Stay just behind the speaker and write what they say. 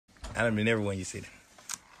I done been everywhere in your city.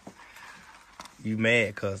 You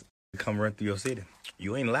mad because you come run through your city.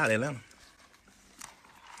 You ain't allowed Atlanta.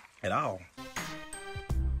 At all.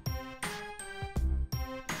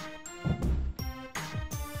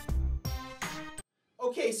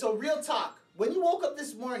 Okay, so real talk. When you woke up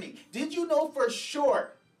this morning, did you know for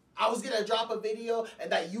sure I was gonna drop a video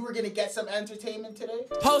and that you were gonna get some entertainment today?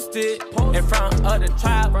 Post it in front of the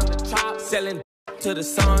tribe, selling till the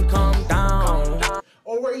sun come down.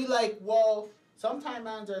 Or were you like, well, sometimes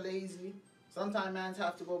mans are lazy, sometimes mans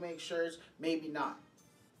have to go make shirts, maybe not.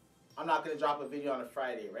 I'm not gonna drop a video on a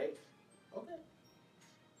Friday, right? Okay.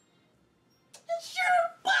 Sure.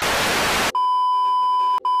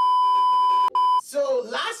 So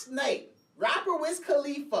last night, rapper Wiz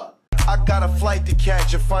Khalifa, I got a flight to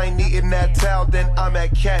catch. If I ain't eating that towel, then I'm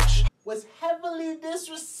at catch. Was heavily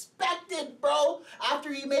disrespected, bro,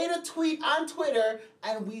 after he made a tweet on Twitter,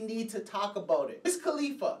 and we need to talk about it. Wiz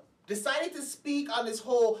Khalifa decided to speak on this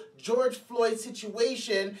whole George Floyd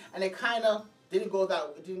situation, and it kind of didn't go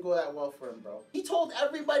that well for him, bro. He told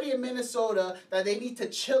everybody in Minnesota that they need to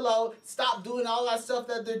chill out, stop doing all that stuff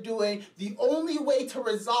that they're doing. The only way to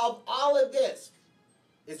resolve all of this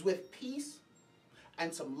is with peace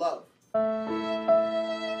and some love.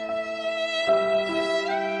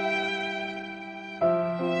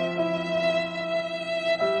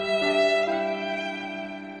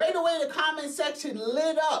 Right away, the comment section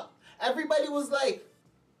lit up. Everybody was like,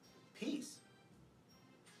 peace,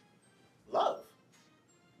 love.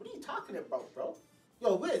 What are you talking about, bro?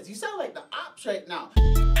 Yo, Wiz, you sound like the ops right now.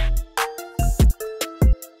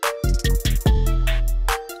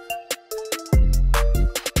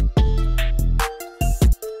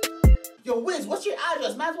 Yo, Wiz, what's your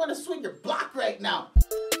address? Man's want to swing your block right now.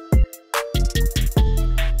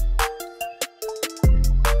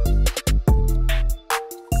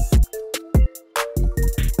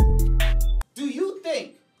 Do you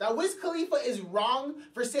think that Wiz Khalifa is wrong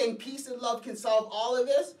for saying peace and love can solve all of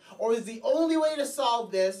this? Or is the only way to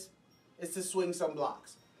solve this is to swing some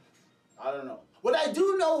blocks? I don't know. What I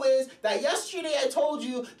do know is that yesterday I told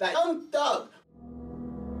you that Young Thug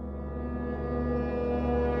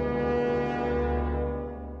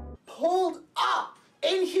pulled up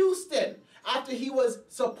in Houston after he was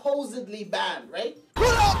supposedly banned, right? Pull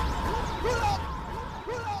up! Pull up!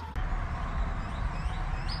 Pull up!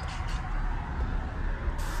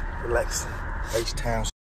 Relax. H-Town.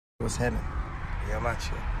 What's happening? Yeah, I'm out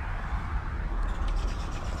here.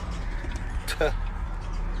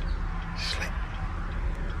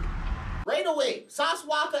 Right away,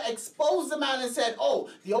 Walka exposed the man and said, oh,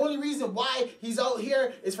 the only reason why he's out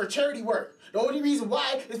here is for charity work. The only reason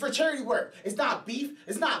why is for charity work. It's not beef.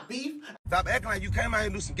 It's not beef. Stop acting like you came out here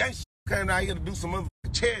to do some gangster. You came out here to do some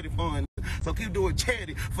motherfucking charity fund. So keep doing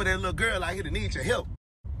charity for that little girl out here that needs your help.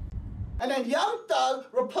 And then Young Thug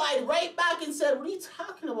replied right back and said, what are you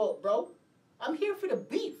talking about, bro? I'm here for the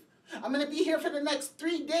beef. I'm going to be here for the next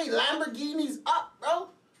 3 days. Lamborghini's up, bro.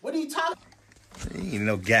 What are you talking about? You ain't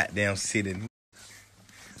no goddamn city.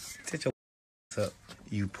 Set your up,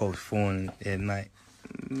 you post phone at night.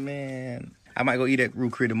 Man, I might go eat at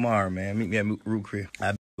Root Crib tomorrow, man. Meet me at Root Crib.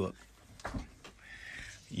 I'll be up.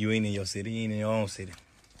 You ain't in your city. You ain't in your own city.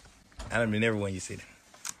 I done been everywhere in your city.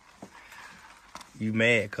 You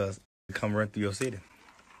mad because you come run through your city.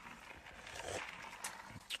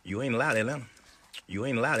 You ain't allowed Atlanta. You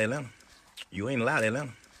ain't allowed Atlanta. You ain't allowed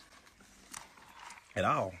Atlanta. At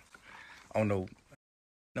all. Oh, no,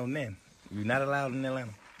 nothing. You're not allowed in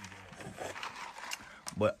Atlanta.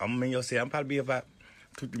 But I'm in your city. I'm probably be about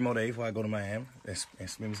 2-3 more days before I go to Miami and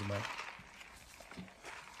spend me some money.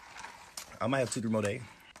 I might have 2-3 more days.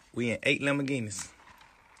 We in 8 Lamborghinis.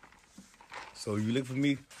 So you look for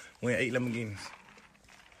me, we in 8 Lamborghinis.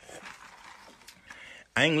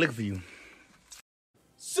 I ain't looking for you.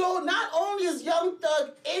 So not only is Young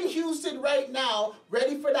Thug in Houston right now,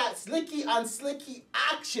 ready for that slicky on slicky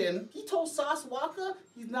action, he told Walka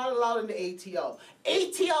he's not allowed in the ATL.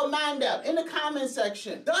 ATL man down in the comment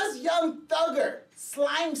section. Does Young Thugger,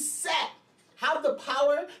 Slime Set, have the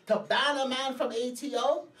power to ban a man from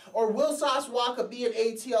ATL? Or will Walka be in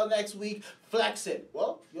ATL next week flexing?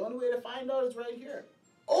 Well, the only way to find out is right here.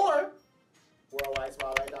 Or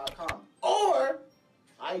worldwidespotlight.com. Or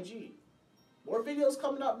IG. More videos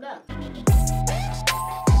coming up next.